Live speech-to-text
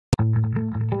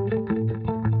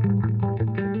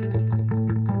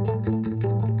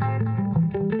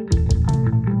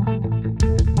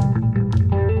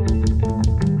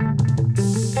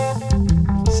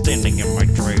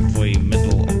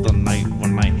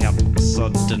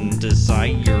and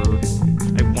desire.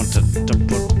 I wanted to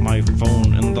put my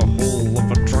phone in the hole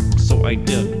of a truck, so I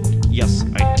did. Yes,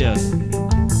 I did.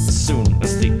 As soon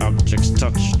as the objects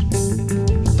touched,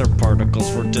 their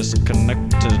particles were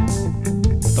disconnected.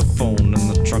 The phone in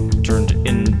the truck turned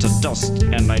into dust,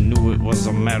 and I knew it was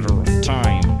a matter of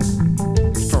time.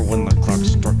 For when the clock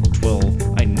struck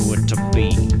 12, I knew it to be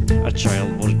a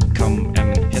child would come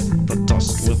and hit the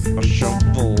dust with a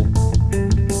shovel,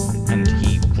 and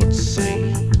he would say,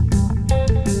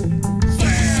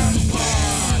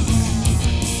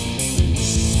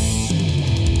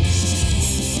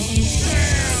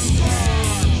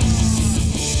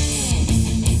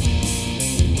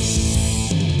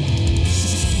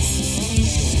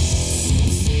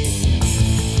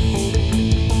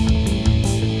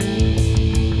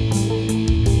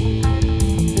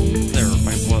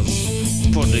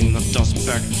 putting the dust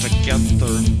back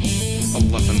together.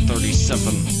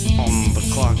 11:37 on the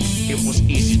clock. It was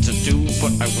easy to do,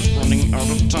 but I was running out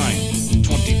of time.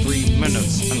 23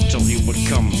 minutes until he would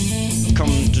come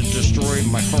to destroy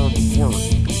my hard work.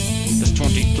 It's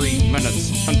 23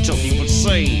 minutes until he would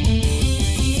say,